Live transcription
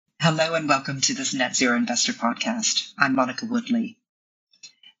Hello and welcome to this Net Zero Investor podcast. I'm Monica Woodley.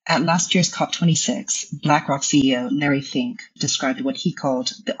 At last year's COP26, BlackRock CEO Larry Fink described what he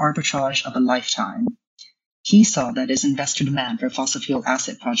called the arbitrage of a lifetime. He saw that as investor demand for fossil fuel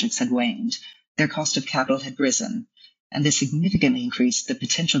asset projects had waned, their cost of capital had risen, and this significantly increased the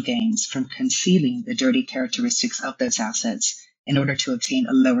potential gains from concealing the dirty characteristics of those assets in order to obtain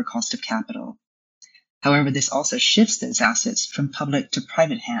a lower cost of capital. However, this also shifts those assets from public to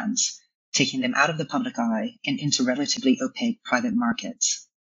private hands, taking them out of the public eye and into relatively opaque private markets.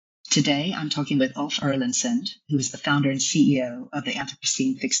 Today, I'm talking with Ulf Erlandsson, who is the founder and CEO of the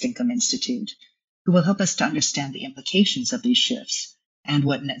Anthropocene Fixed Income Institute, who will help us to understand the implications of these shifts and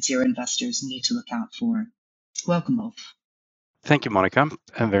what net zero investors need to look out for. Welcome, Ulf. Thank you, Monica.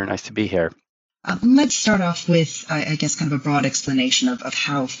 Very nice to be here. Let's start off with, I guess, kind of a broad explanation of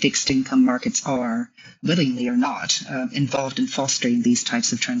how fixed income markets are, willingly or not, involved in fostering these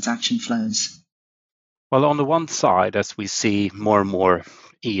types of transaction flows. Well, on the one side, as we see more and more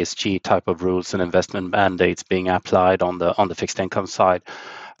ESG type of rules and investment mandates being applied on the fixed income side,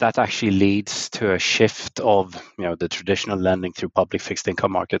 that actually leads to a shift of the traditional lending through public fixed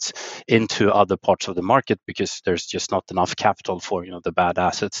income markets into other parts of the market because there's just not enough capital for the bad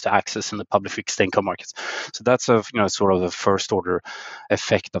assets to access in the public fixed income markets. So that's a sort of a first order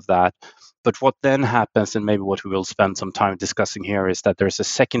effect of that. But what then happens, and maybe what we will spend some time discussing here, is that there's a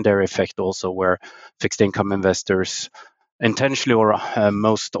secondary effect also where fixed income investors intentionally or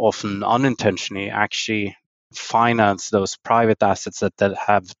most often unintentionally actually finance those private assets that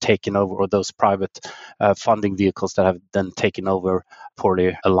have taken over, or those private funding vehicles that have then taken over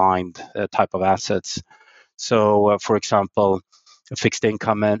poorly aligned type of assets. So, for example, a fixed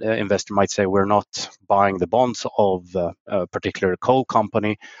income investor might say, we're not buying the bonds of a particular coal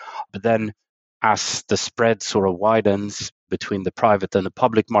company, but then as the spread sort of widens between the private and the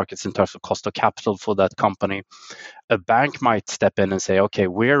public markets in terms of cost of capital for that company, a bank might step in and say, okay,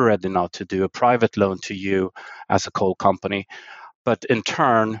 we're ready now to do a private loan to you as a coal company. But in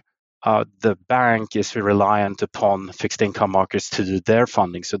turn, the bank is reliant upon fixed income markets to do their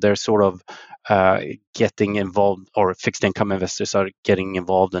funding. So they're sort of getting involved, or fixed income investors are getting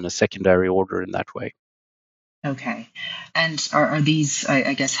involved in a secondary order in that way. Okay. And are these,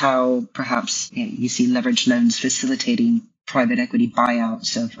 I guess, how perhaps you see leveraged loans facilitating private equity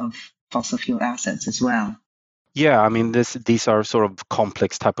buyouts of fossil fuel assets as well? Yeah, I mean, these are sort of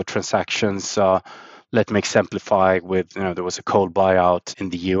complex type of transactions. Let me exemplify with, there was a coal buyout in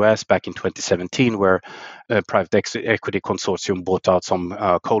the US back in 2017 where a private equity consortium bought out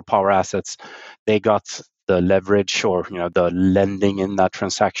some coal power assets. They got the leverage or the lending in that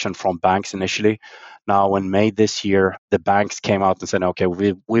transaction from banks initially. Now, in May this year, the banks came out and said, okay,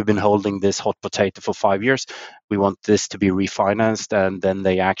 we've been holding this hot potato for 5 years. We want this to be refinanced. And then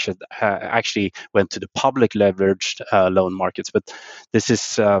they actually went to the public leveraged loan markets. But this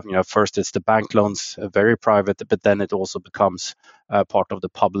is, first it's the bank loans, very private, but then it also becomes part of the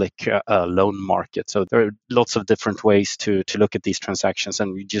public loan market. So there are lots of different ways to look at these transactions,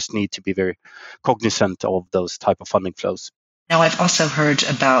 and you just need to be very cognizant of those type of funding flows. Now, I've also heard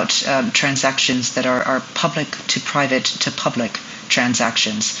about transactions that are public to public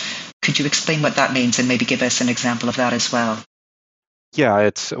transactions. Could you explain what that means and maybe give us an example of that as well? Yeah,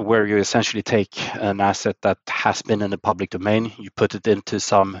 it's where you essentially take an asset that has been in the public domain, you put it into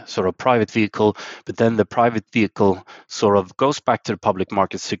some sort of private vehicle, but then the private vehicle sort of goes back to the public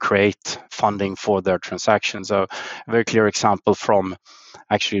markets to create funding for their transactions. So a very clear example from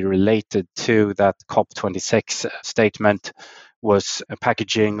actually related to that COP26 statement was a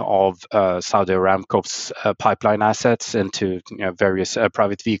packaging of Saudi Aramco's pipeline assets into various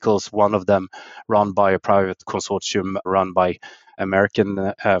private vehicles, one of them run by a private consortium run by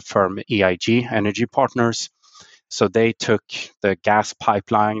American firm EIG, Energy Partners. So they took the gas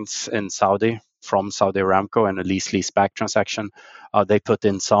pipelines in Saudi from Saudi Aramco in a lease-back transaction. They put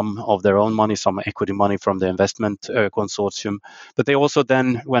in some of their own money, some equity money from the investment consortium, but they also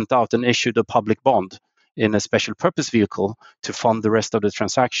then went out and issued a public bond in a special purpose vehicle to fund the rest of the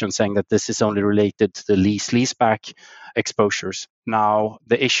transaction, saying that this is only related to the lease-back exposures. Now,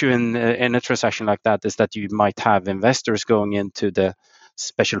 the issue in a transaction like that is that you might have investors going into the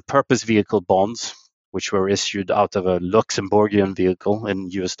special purpose vehicle bonds, which were issued out of a Luxembourgian vehicle in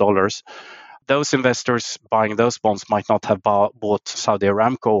US dollars. Those investors buying those bonds might not have bought Saudi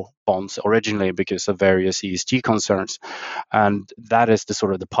Aramco bonds originally because of various ESG concerns. And that is the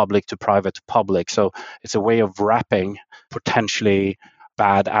sort of the public to private to public. So it's a way of wrapping potentially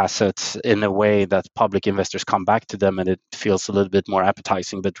bad assets in a way that public investors come back to them and it feels a little bit more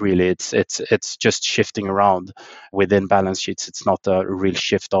appetizing, but really it's just shifting around within balance sheets. It's not a real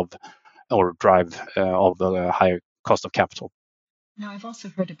shift of or drive of a higher cost of capital. Now, I've also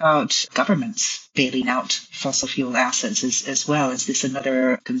heard about governments bailing out fossil fuel assets as well. Is this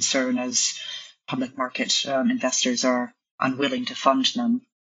another concern as public market investors are unwilling to fund them?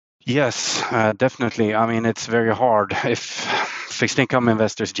 Yes, definitely. I mean, it's very hard if fixed income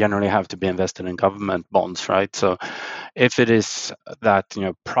investors generally have to be invested in government bonds, right? So if it is that,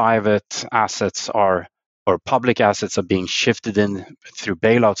 private assets are or public assets are being shifted in through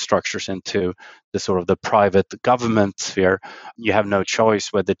bailout structures into the sort of the private government sphere, you have no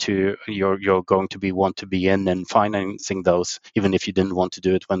choice whether you're going to want to be in and financing those, even if you didn't want to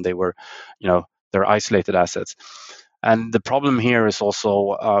do it when they were, they're isolated assets. And the problem here is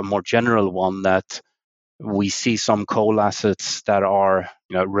also a more general one, that we see some coal assets that are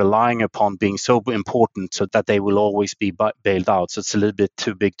relying upon being so important so that they will always be bailed out. So it's a little bit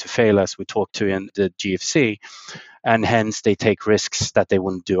too big to fail, as we talked to in the GFC, and hence they take risks that they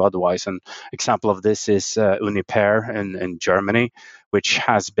wouldn't do otherwise. An example of this is Uniper in Germany, which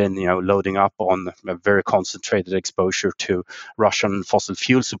has been loading up on a very concentrated exposure to Russian fossil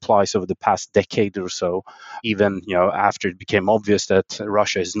fuel supplies over the past decade or so. Even after it became obvious that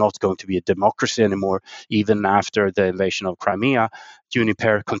Russia is not going to be a democracy anymore, even after the invasion of Crimea,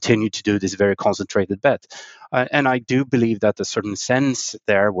 Uniper continued to do this very concentrated bet. And I do believe that a certain sense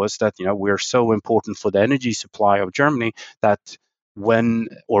there was that we're so important for the energy supply of Germany that when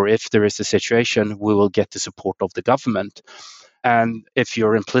or if there is a situation, we will get the support of the government. And if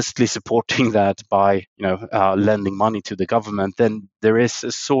you're implicitly supporting that by lending money to the government, then there is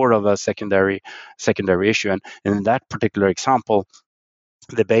a sort of a secondary issue. And in that particular example,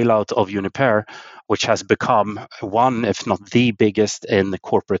 the bailout of Uniper, which has become one, if not the biggest in the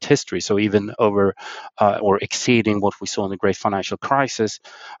corporate history, so even over or exceeding what we saw in the great financial crisis,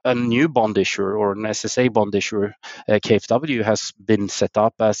 a new bond issuer or an SSA bond issuer, KfW, has been set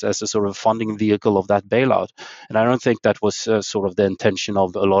up as a sort of funding vehicle of that bailout. And I don't think that was sort of the intention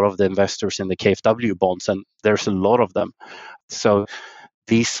of a lot of the investors in the KfW bonds, and there's a lot of them. So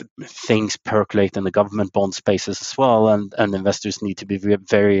these things percolate in the government bond spaces as well, and investors need to be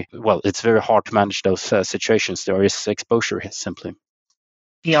very well. It's very hard to manage those situations. There is exposure here, simply.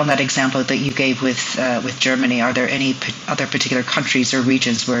 Beyond that example that you gave with Germany, are there any other particular countries or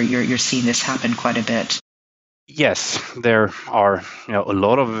regions where you're seeing this happen quite a bit? Yes, there are a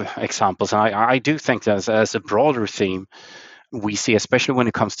lot of examples, and I do think that as a broader theme, we see, especially when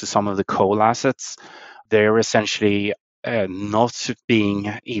it comes to some of the coal assets, they're essentially not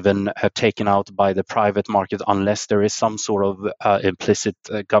being even taken out by the private market unless there is some sort of implicit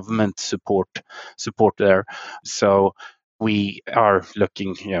government support there. So we are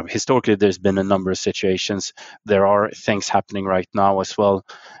looking, historically there's been a number of situations. There are things happening right now as well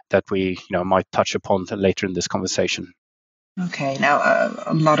that we might touch upon later in this conversation. Okay, now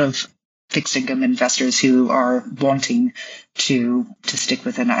a lot of fixed income investors who are wanting to stick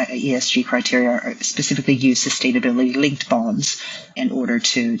with an ESG criteria specifically use sustainability linked bonds in order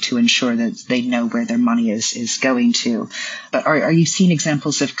to ensure that they know where their money is going to. But are you seeing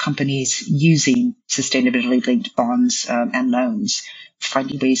examples of companies using sustainability linked bonds and loans,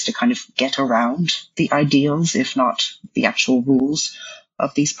 finding ways to kind of get around the ideals, if not the actual rules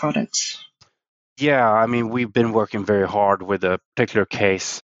of these products? Yeah, I mean, we've been working very hard with a particular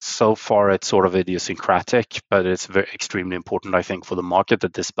case. So far, it's sort of idiosyncratic, but it's extremely important, I think, for the market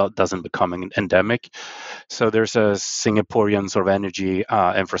that this doesn't become an endemic. So there's a Singaporean sort of energy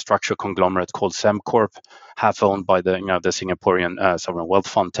infrastructure conglomerate called Semcorp, half owned by the Singaporean sovereign wealth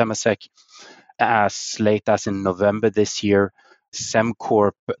fund Temasek. As late as in November this year,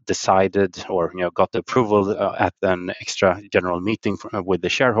 Semcorp decided or got the approval at an extra general meeting with the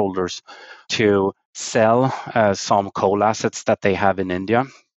shareholders to sell some coal assets that they have in India.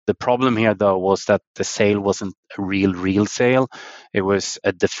 The problem here, though, was that the sale wasn't a real sale. It was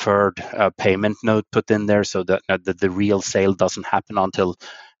a deferred payment note put in there, so that the real sale doesn't happen until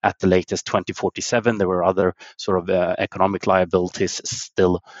at the latest 2047. There were other sort of economic liabilities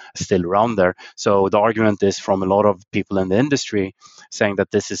still around there. So the argument is from a lot of people in the industry saying that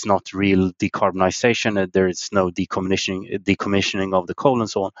this is not real decarbonization, there is no decommissioning of the coal and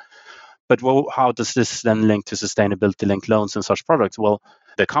so on. But how does this then link to sustainability-linked loans and such products? Well,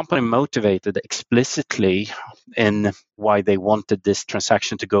 the company motivated explicitly in why they wanted this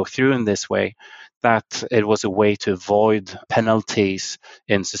transaction to go through in this way, that it was a way to avoid penalties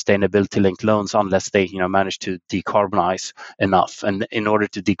in sustainability-linked loans unless they managed to decarbonize enough. And in order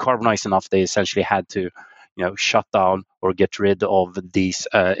to decarbonize enough, they essentially had to shut down or get rid of these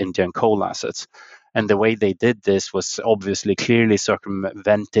Indian coal assets. And the way they did this was obviously clearly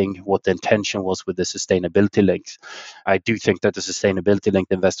circumventing what the intention was with the sustainability links. I do think that the sustainability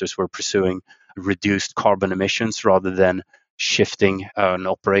linked investors were pursuing reduced carbon emissions rather than shifting an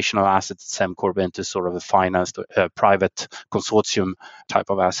operational asset at Semcorp into sort of a financed private consortium type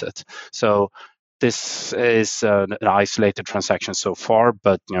of asset. So this is an isolated transaction so far,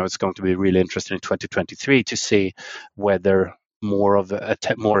 but it's going to be really interesting in 2023 to see whether more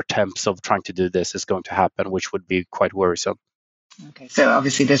attempts of trying to do this is going to happen, which would be quite worrisome. Okay, so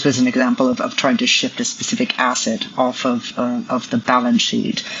obviously this was an example of trying to shift a specific asset off of the balance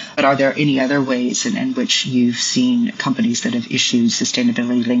sheet. But are there any other ways in which you've seen companies that have issued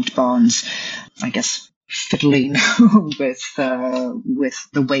sustainability-linked bonds, I guess, fiddling with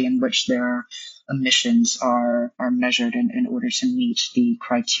the way in which their emissions are measured in order to meet the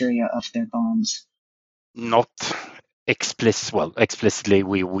criteria of their bonds? Not explicitly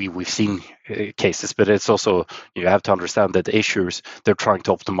we've seen cases, but it's also, you have to understand that the issuers, they're trying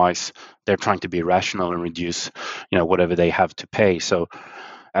to optimize, they're trying to be rational and reduce whatever they have to pay. So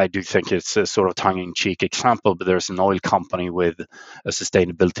I do think it's a sort of tongue-in-cheek example, but there's an oil company with a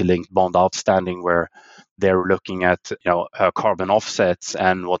sustainability-linked bond outstanding where they're looking at carbon offsets,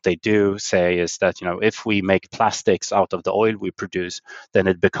 and what they do say is that if we make plastics out of the oil we produce, then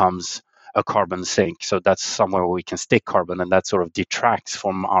it becomes a carbon sink. So that's somewhere where we can stick carbon, and that sort of detracts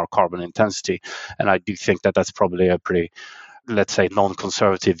from our carbon intensity. And I do think that that's probably a pretty, let's say,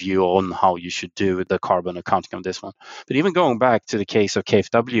 non-conservative view on how you should do the carbon accounting on this one. But even going back to the case of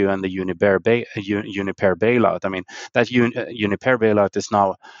KfW and the Uniper bailout, I mean, that Uniper bailout is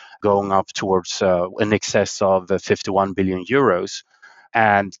now going up towards in excess of 51 billion euros.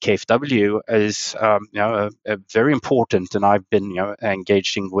 And KfW is very important, and I've been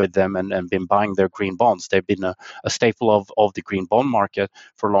engaging with them and been buying their green bonds. They've been a staple of the green bond market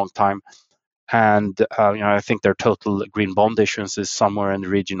for a long time. And I think their total green bond issuance is somewhere in the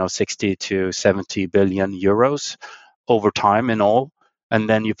region of 60 to 70 billion euros over time in all. And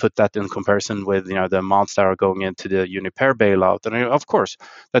then you put that in comparison with the amounts that are going into the Uniper bailout, and of course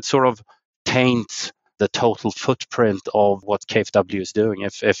that sort of taints the total footprint of what KfW is doing.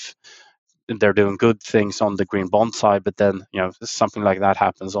 If they're doing good things on the green bond side, but then something like that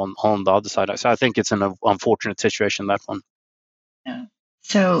happens on the other side. So I think it's an unfortunate situation, that one. Yeah.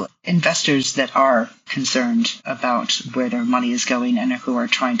 So investors that are concerned about where their money is going and who are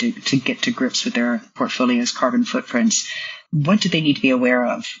trying to get to grips with their portfolio's carbon footprints, what do they need to be aware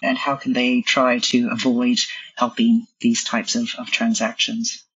of, and how can they try to avoid helping these types of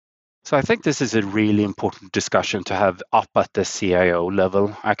transactions? So I think this is a really important discussion to have up at the CIO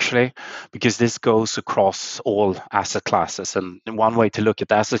level, actually, because this goes across all asset classes. And one way to look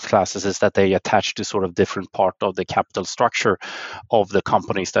at asset classes is that they attach to sort of different part of the capital structure of the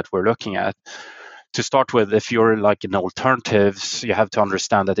companies that we're looking at. To start with, if you're like in alternatives, you have to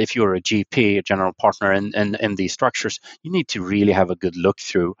understand that if you're a GP, a general partner in these structures, you need to really have a good look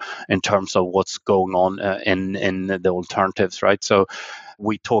through in terms of what's going on in the alternatives, right? So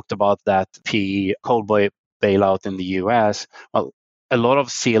we talked about that PE coal bailout in the US. Well, a lot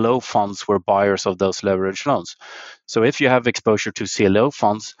of CLO funds were buyers of those leveraged loans. So if you have exposure to CLO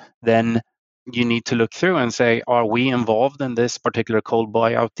funds, then you need to look through and say, are we involved in this particular coal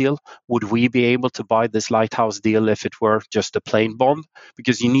buyout deal? Would we be able to buy this lighthouse deal if it were just a plain bond?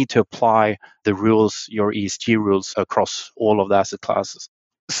 Because you need to apply the rules, your ESG rules, across all of the asset classes.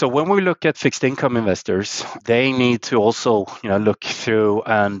 So when we look at fixed income investors, they need to also look through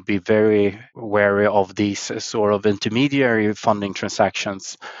and be very wary of these sort of intermediary funding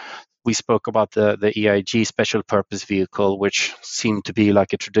transactions. We spoke about the EIG special purpose vehicle, which seemed to be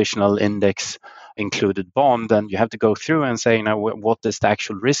like a traditional index included bond, and you have to go through and say, what is the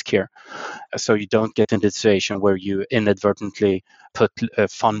actual risk here? So you don't get into a situation where you inadvertently put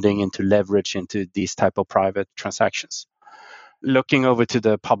funding into leverage into these type of private transactions. Looking over to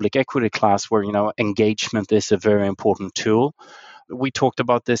the public equity class, where engagement is a very important tool. We talked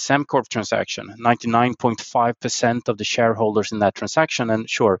about the Semcorp transaction. 99.5% of the shareholders in that transaction, and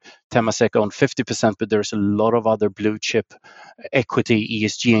sure, Temasek owned 50%, but there's a lot of other blue chip equity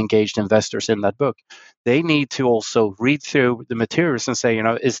ESG engaged investors in that book. They need to also read through the materials and say,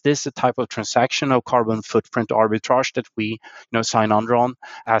 is this a type of transaction of carbon footprint arbitrage that we sign under on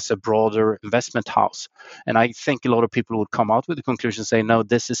as a broader investment house? And I think a lot of people would come out with the conclusion, say, no,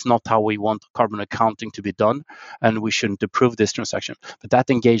 this is not how we want carbon accounting to be done, and we shouldn't approve this transaction. But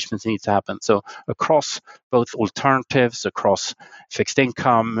that engagement needs to happen. So across both alternatives, across fixed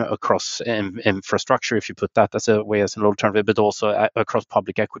income, across infrastructure, if you put that as a way as an alternative, but also across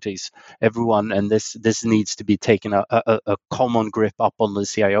public equities, everyone, and this this needs to be taken a common grip up on the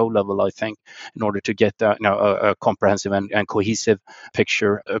CIO level, I think, in order to get a comprehensive and cohesive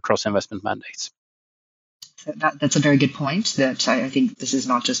picture across investment mandates. That's a very good point. That I think this is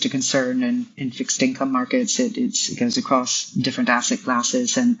not just a concern in fixed income markets. It goes across different asset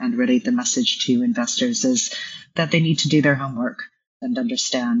classes, and really the message to investors is that they need to do their homework and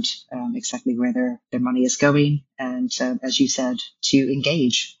understand exactly where their money is going, and as you said, to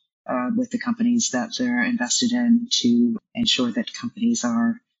engage with the companies that they're invested in to ensure that companies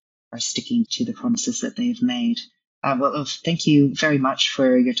are sticking to the promises that they've made. Well, thank you very much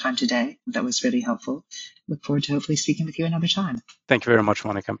for your time today. That was really helpful. Look forward to hopefully speaking with you another time. Thank you very much,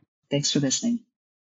 Monica. Thanks for listening.